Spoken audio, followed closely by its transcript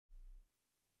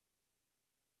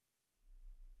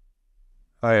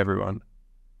Hi everyone.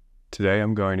 Today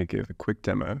I'm going to give a quick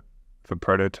demo of a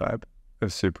prototype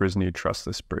of Supra's new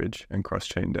trustless bridge and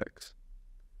cross-chain DEX.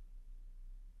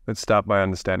 Let's start by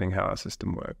understanding how our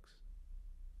system works.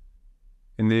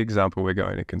 In the example we're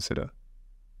going to consider,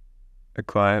 a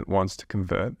client wants to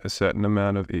convert a certain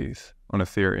amount of ETH on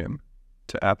Ethereum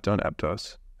to apt on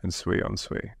Aptos and SWI on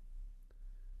SWI.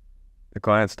 The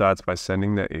client starts by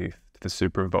sending their ETH to the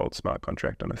Supra Vault smart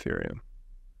contract on Ethereum.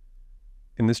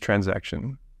 In this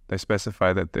transaction, they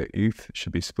specify that their ETH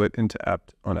should be split into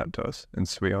apt on Aptos and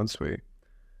SWI on SWI,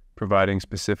 providing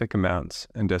specific amounts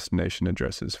and destination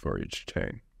addresses for each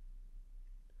chain.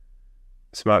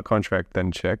 The smart contract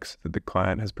then checks that the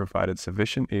client has provided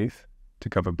sufficient ETH to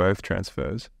cover both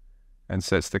transfers and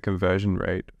sets the conversion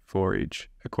rate for each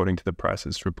according to the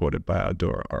prices reported by our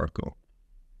DORA oracle.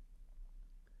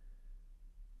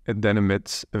 It then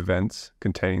emits events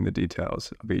containing the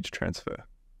details of each transfer.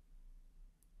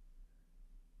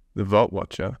 The Vault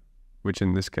Watcher, which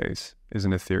in this case is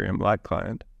an Ethereum-like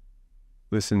client,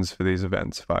 listens for these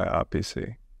events via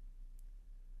RPC.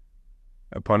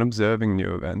 Upon observing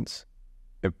new events,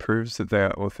 it proves that they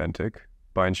are authentic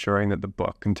by ensuring that the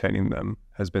block containing them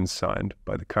has been signed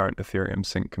by the current Ethereum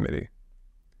sync committee.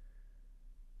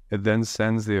 It then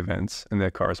sends the events and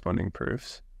their corresponding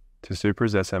proofs to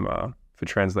Supra's SMR for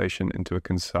translation into a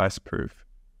concise proof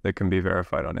that can be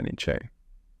verified on any chain.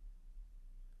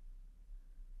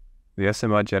 The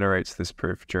SMR generates this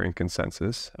proof during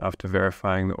consensus after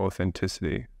verifying the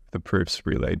authenticity of the proofs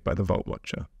relayed by the Vault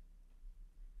Watcher.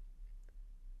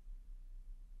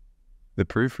 The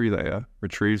proof relayer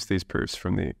retrieves these proofs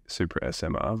from the Supra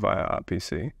SMR via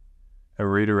RPC and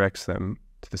redirects them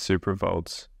to the Supra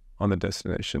vaults on the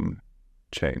destination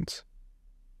chains.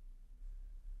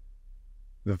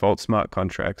 The Vault smart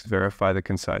contracts verify the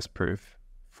concise proof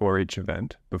for each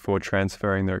event before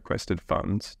transferring the requested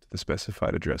funds to the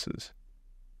specified addresses.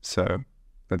 So,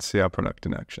 let's see our product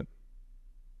in action.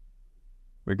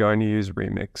 We're going to use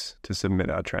Remix to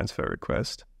submit our transfer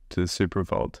request to the Supra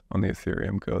Vault on the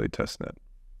Ethereum Curly testnet.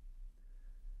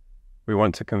 We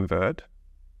want to convert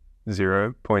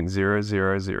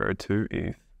 0.0002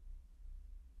 ETH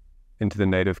into the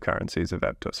native currencies of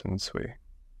Aptos and SWI.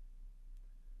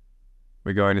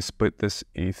 We're going to split this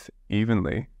ETH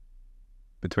evenly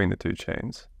between the two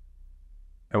chains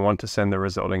and want to send the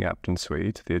resulting apt and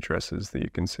SWI to the addresses that you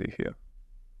can see here.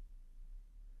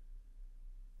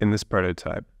 In this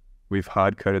prototype, we've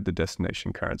hard-coded the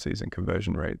destination currencies and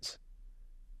conversion rates,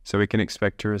 so we can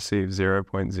expect to receive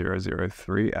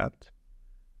 0.003 apt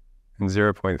and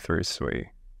 0.3 SWI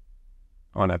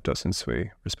on Aptos and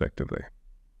SWI, respectively.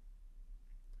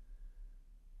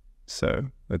 So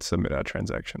let's submit our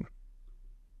transaction.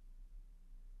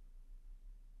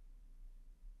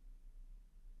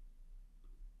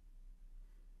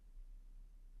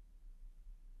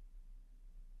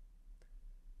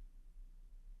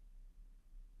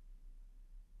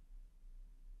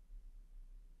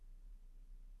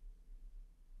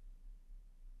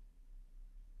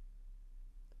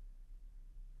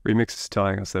 Remix is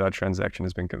telling us that our transaction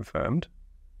has been confirmed,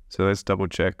 so let's double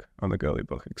check on the Girly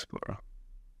Block Explorer.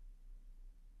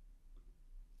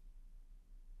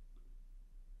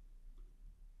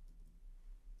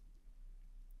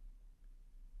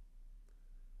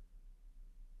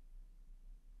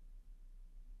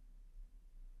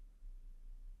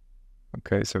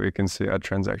 Okay, so we can see our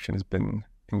transaction has been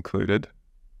included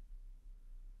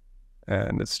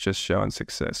and it's just showing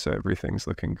success, so everything's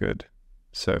looking good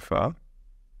so far.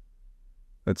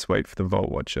 Let's wait for the Vault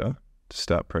Watcher to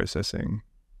start processing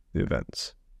the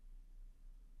events.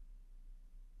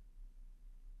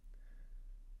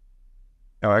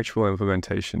 Our actual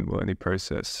implementation will only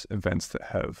process events that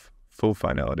have full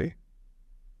finality,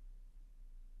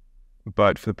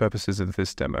 but for the purposes of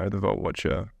this demo, the Vault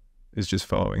Watcher is just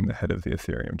following the head of the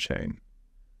Ethereum chain.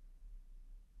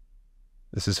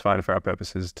 This is fine for our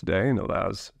purposes today and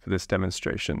allows for this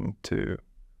demonstration to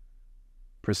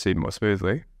proceed more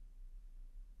smoothly.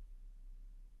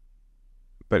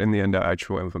 But in the end, our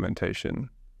actual implementation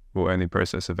will only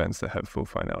process events that have full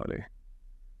finality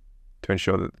to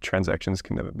ensure that the transactions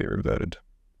can never be reverted.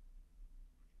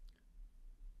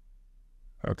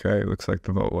 Okay, looks like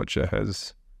the Vault Watcher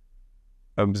has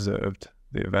observed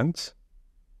the events.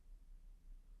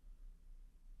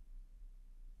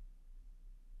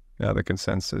 Now the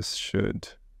consensus should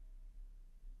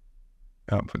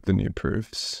output the new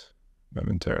proofs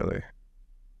momentarily.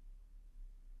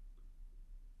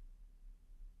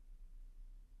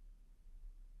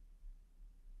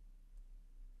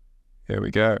 Here we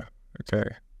go.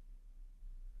 Okay.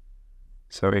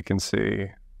 So we can see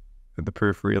that the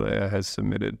proof relayer has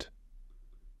submitted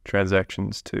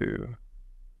transactions to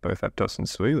both Aptos and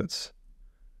Sui. Let's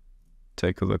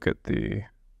take a look at the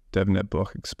DevNet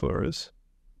block explorers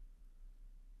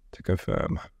to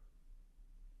confirm.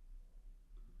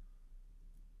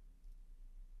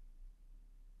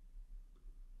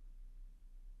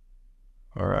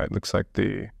 All right, looks like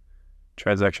the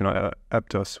transaction on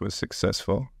Aptos was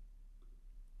successful.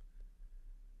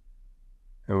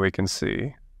 And we can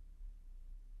see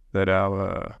that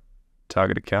our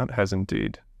target account has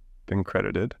indeed been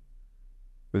credited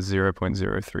with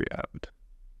 0.03 apt.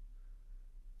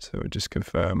 So we'll just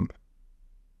confirm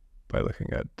by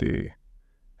looking at the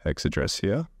hex address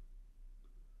here.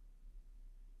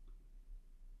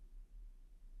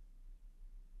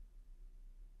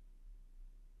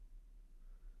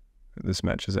 This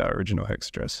matches our original hex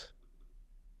address.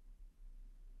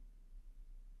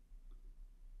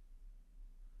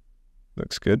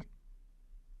 Looks good.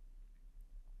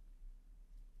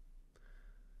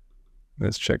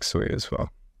 Let's check Sui as well.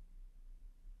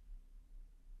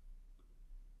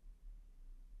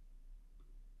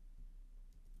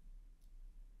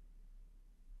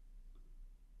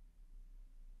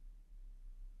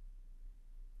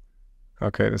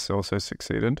 Okay, this also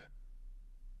succeeded.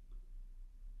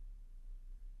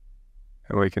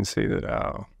 And we can see that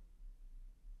our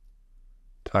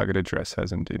target address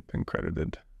has indeed been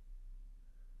credited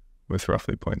with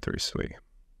roughly 0.3 Sui.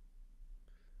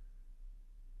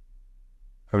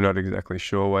 I'm not exactly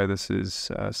sure why this is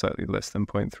slightly less than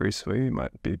 0.3 Sui. It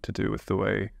might be to do with the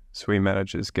way Sui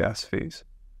manages gas fees.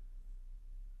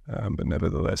 But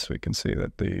nevertheless, we can see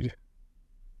that the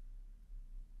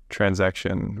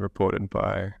transaction reported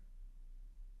by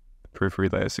the proof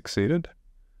relay succeeded,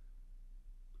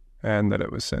 and that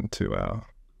it was sent to our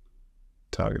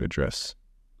target address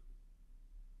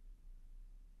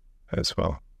as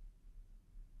well.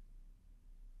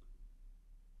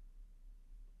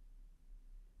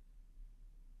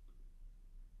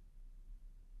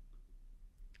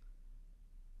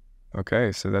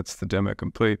 Okay, so that's the demo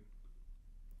complete.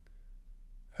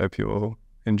 Hope you all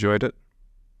enjoyed it.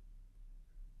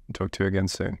 Talk to you again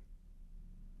soon.